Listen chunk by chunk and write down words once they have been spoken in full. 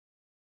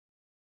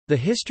The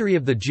history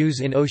of the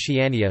Jews in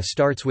Oceania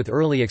starts with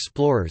early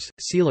explorers,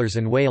 sealers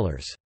and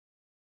whalers.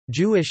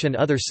 Jewish and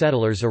other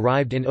settlers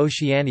arrived in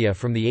Oceania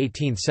from the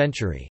 18th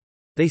century.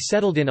 They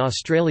settled in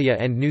Australia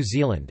and New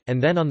Zealand,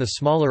 and then on the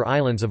smaller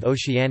islands of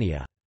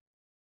Oceania.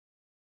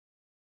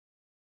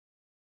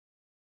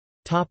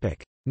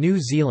 New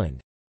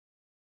Zealand.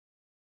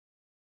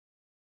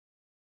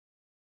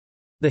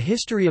 The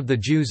history of the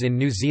Jews in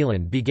New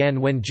Zealand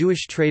began when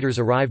Jewish traders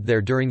arrived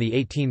there during the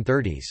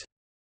 1830s.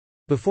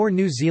 Before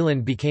New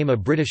Zealand became a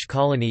British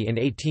colony in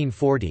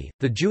 1840,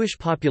 the Jewish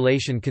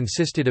population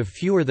consisted of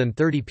fewer than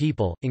 30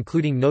 people,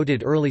 including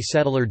noted early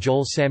settler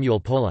Joel Samuel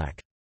Polack.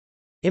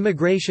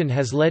 Immigration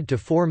has led to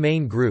four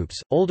main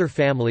groups: older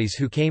families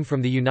who came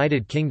from the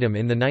United Kingdom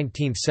in the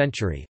 19th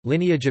century,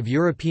 lineage of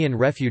European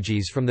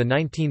refugees from the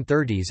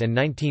 1930s and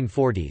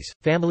 1940s,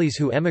 families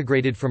who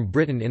emigrated from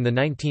Britain in the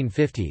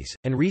 1950s,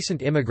 and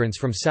recent immigrants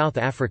from South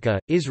Africa,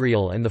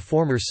 Israel and the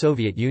former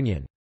Soviet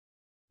Union.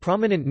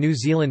 Prominent New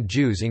Zealand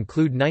Jews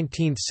include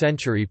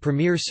 19th-century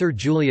Premier Sir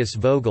Julius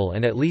Vogel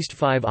and at least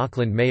 5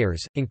 Auckland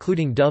mayors,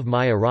 including Dove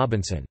Maya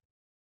Robinson.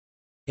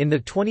 In the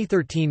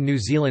 2013 New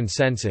Zealand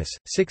census,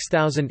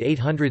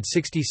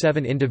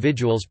 6,867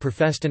 individuals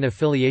professed an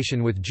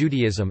affiliation with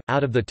Judaism,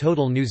 out of the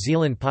total New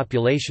Zealand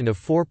population of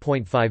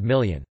 4.5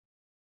 million.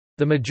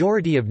 The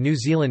majority of New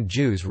Zealand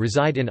Jews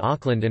reside in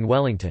Auckland and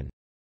Wellington.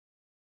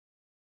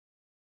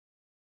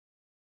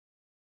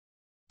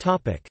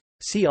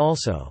 See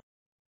also: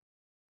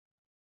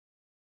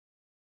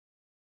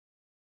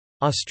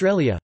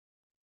 Australia,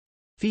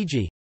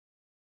 Fiji,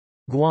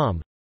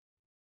 Guam,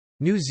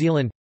 New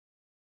Zealand,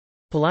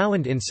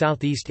 Palauand in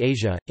Southeast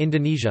Asia,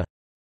 Indonesia,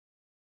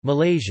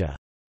 Malaysia,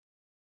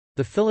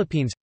 the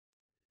Philippines,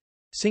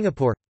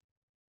 Singapore.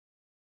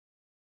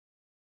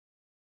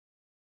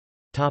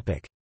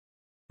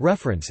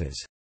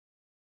 References.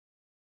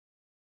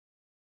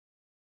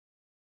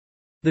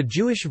 The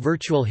Jewish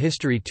Virtual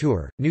History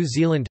Tour, New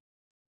Zealand.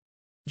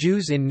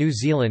 Jews in New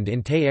Zealand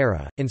in Tay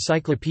Era,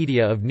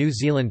 Encyclopedia of New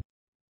Zealand.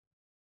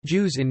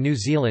 Jews in New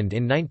Zealand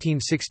in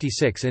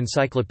 1966,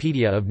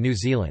 Encyclopedia of New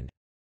Zealand.